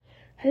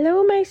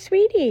Hello, my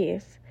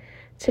sweeties.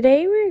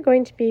 Today we're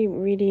going to be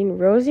reading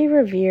Rosie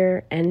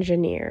Revere,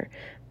 Engineer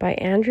by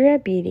Andrea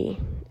Beaty,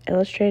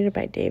 illustrated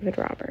by David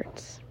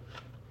Roberts.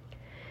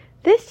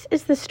 This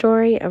is the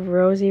story of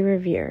Rosie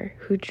Revere,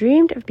 who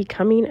dreamed of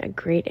becoming a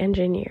great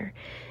engineer.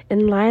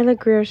 In Lila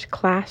Greer's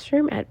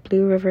classroom at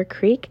Blue River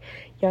Creek,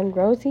 young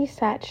Rosie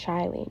sat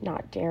shyly,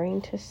 not daring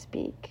to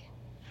speak.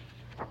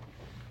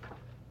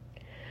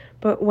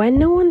 But when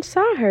no one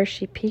saw her,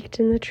 she peeked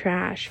in the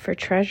trash for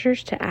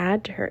treasures to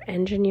add to her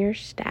engineer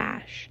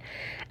stash.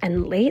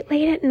 And late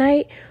at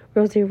night,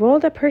 Rosie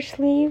rolled up her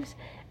sleeves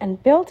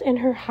and built in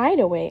her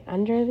hideaway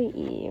under the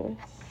eaves.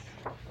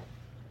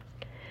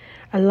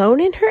 Alone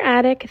in her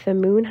attic, the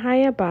moon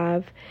high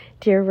above,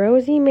 dear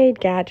Rosie made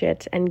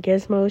gadgets and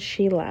gizmos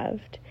she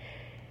loved.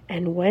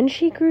 And when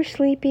she grew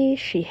sleepy,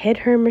 she hid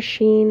her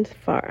machines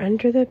far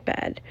under the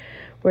bed,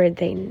 where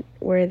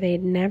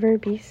they'd never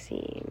be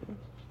seen.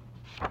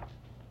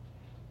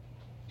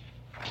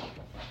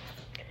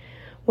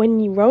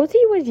 When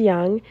Rosie was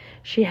young,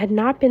 she had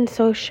not been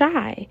so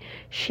shy.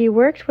 She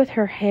worked with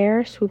her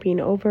hair swooping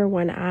over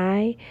one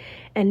eye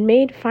and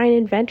made fine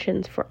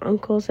inventions for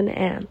uncles and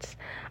aunts,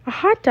 a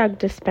hot dog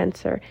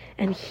dispenser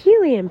and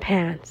helium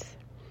pants.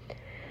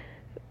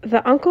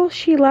 The uncle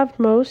she loved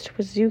most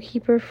was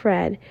zookeeper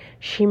Fred.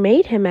 She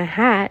made him a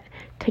hat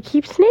to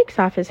keep snakes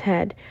off his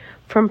head,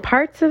 from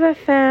parts of a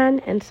fan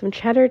and some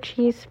cheddar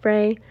cheese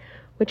spray,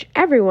 which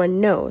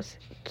everyone knows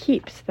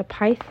keeps the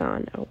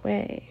python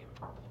away.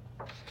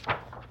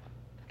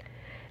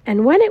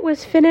 And when it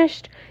was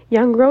finished,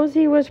 young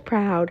Rosie was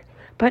proud.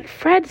 But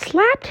Fred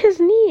slapped his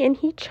knee and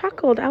he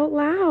chuckled out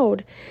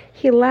loud.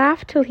 He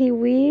laughed till he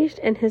wheezed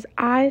and his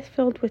eyes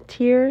filled with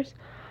tears,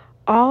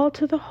 all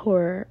to the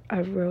horror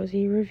of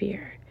Rosie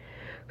Revere,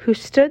 who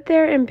stood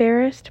there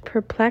embarrassed,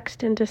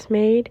 perplexed, and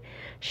dismayed.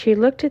 She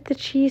looked at the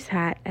cheese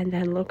hat and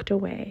then looked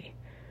away.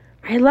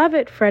 "I love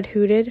it," Fred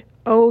hooted.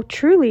 "Oh,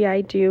 truly I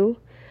do."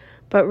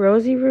 But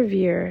Rosie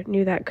Revere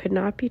knew that could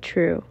not be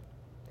true.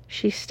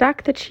 She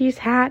stuck the cheese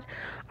hat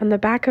on the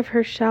back of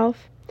her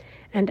shelf,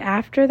 and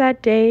after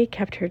that day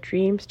kept her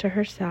dreams to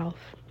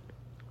herself.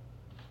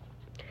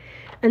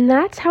 And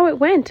that's how it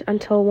went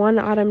until one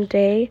autumn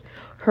day,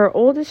 her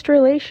oldest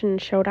relation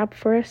showed up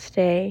for a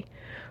stay.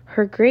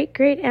 Her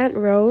great-great-aunt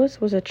Rose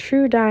was a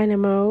true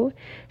dynamo.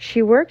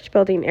 She worked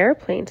building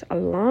airplanes a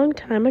long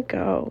time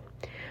ago.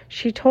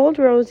 She told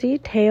Rosie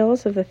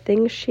tales of the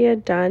things she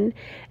had done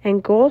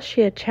and goals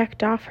she had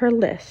checked off her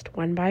list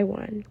one by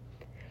one.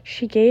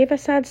 She gave a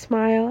sad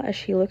smile as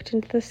she looked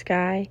into the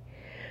sky.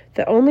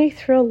 "The only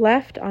thrill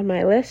left on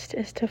my list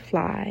is to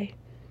fly.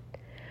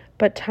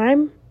 But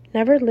time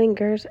never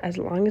lingers as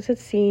long as it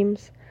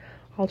seems.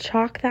 I'll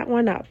chalk that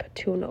one up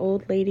to an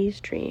old lady's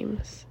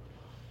dreams."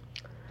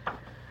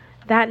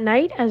 That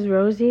night, as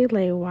Rosie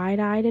lay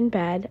wide-eyed in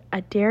bed,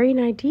 a daring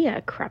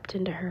idea crept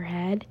into her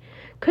head.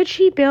 Could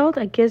she build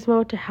a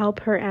gizmo to help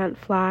her aunt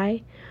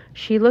fly?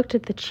 She looked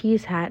at the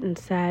cheese hat and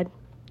said,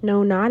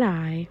 "No, not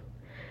I."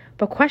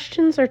 But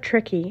questions are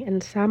tricky,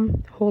 and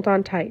some hold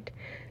on tight.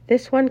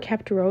 This one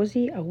kept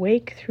Rosie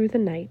awake through the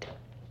night.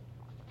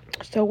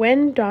 So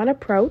when dawn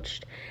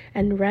approached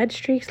and red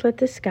streaks lit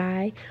the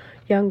sky,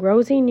 young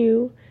Rosie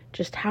knew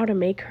just how to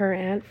make her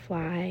aunt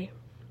fly.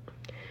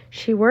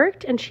 She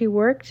worked and she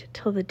worked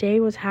till the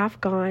day was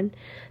half gone,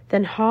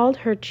 then hauled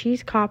her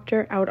cheese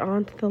copter out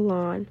onto the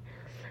lawn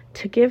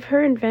to give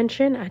her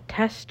invention a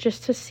test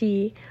just to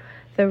see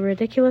the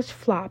ridiculous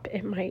flop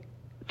it might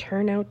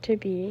turn out to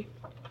be.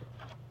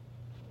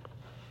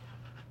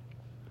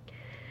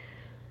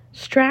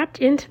 Strapped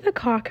into the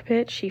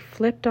cockpit, she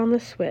flipped on the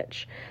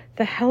switch.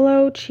 The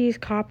Hello Cheese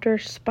Copter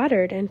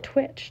sputtered and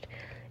twitched.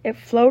 It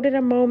floated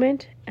a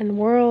moment and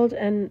whirled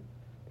and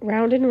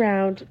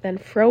round, then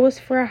froze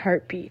for a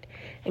heartbeat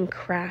and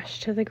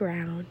crashed to the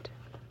ground.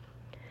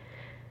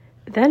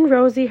 Then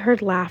Rosie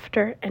heard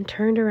laughter and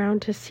turned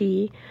around to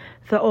see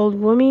the old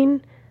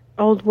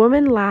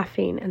woman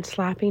laughing and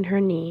slapping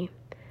her knee.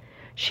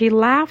 She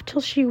laughed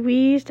till she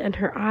wheezed and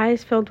her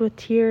eyes filled with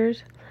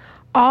tears,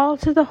 all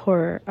to the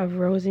horror of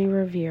Rosie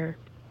Revere,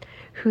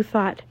 who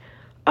thought,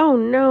 "Oh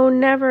no,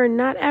 never,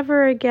 not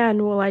ever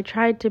again will I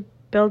try to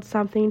build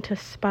something to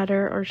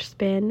sputter or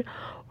spin,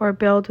 or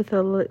build with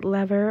a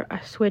lever,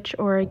 a switch,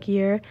 or a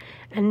gear,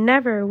 and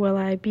never will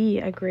I be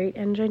a great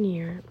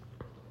engineer."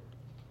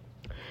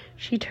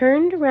 She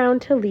turned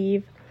around to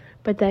leave,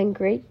 but then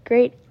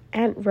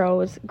Great-Great-Aunt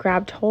Rose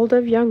grabbed hold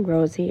of young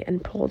Rosie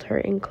and pulled her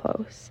in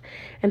close,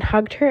 and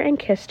hugged her and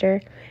kissed her,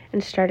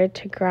 and started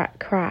to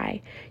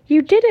cry.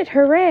 "You did it,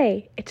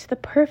 hooray! It's the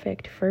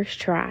perfect first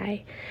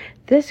try.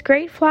 This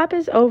great flop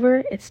is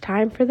over, it's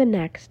time for the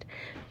next."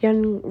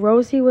 Young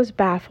Rosie was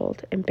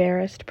baffled,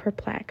 embarrassed,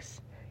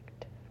 perplexed.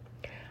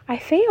 "I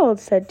failed,"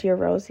 said dear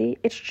Rosie.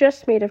 "It's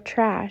just made of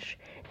trash.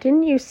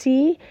 Didn't you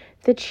see?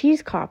 The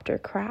cheese copter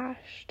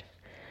crashed."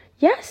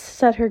 "Yes,"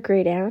 said her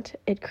great aunt,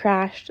 "it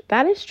crashed,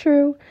 that is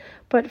true,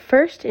 but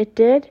first it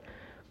did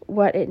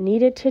what it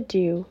needed to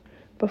do.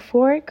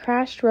 Before it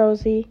crashed,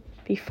 Rosie,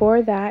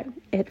 before that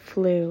it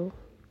flew.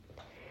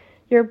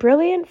 Your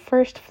brilliant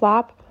first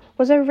flop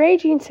was a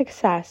raging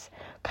success.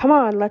 Come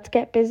on, let's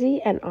get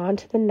busy and on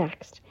to the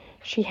next.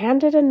 She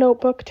handed a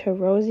notebook to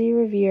Rosie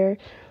Revere,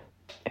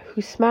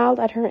 who smiled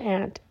at her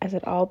aunt as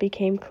it all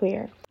became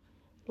clear.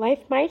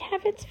 Life might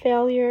have its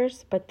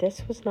failures, but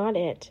this was not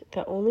it.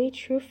 The only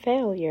true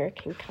failure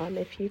can come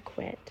if you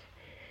quit.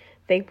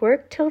 They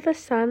worked till the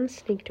sun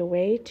sneaked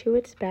away to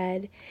its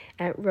bed.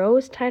 Aunt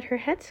Rose tied her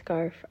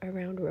headscarf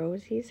around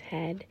Rosie's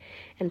head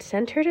and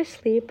sent her to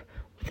sleep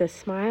with a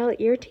smile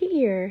ear to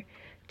ear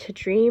to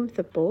dream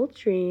the bold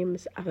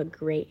dreams of a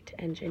great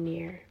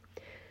engineer.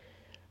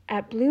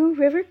 At Blue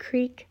River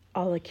Creek,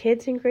 all the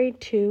kids in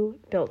grade 2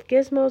 built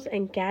gizmos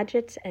and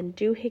gadgets and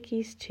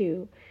doohickeys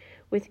too.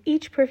 With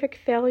each perfect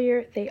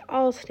failure, they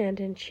all stand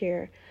and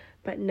cheer,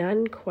 but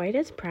none quite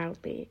as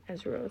proudly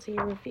as Rosie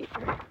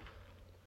Revere.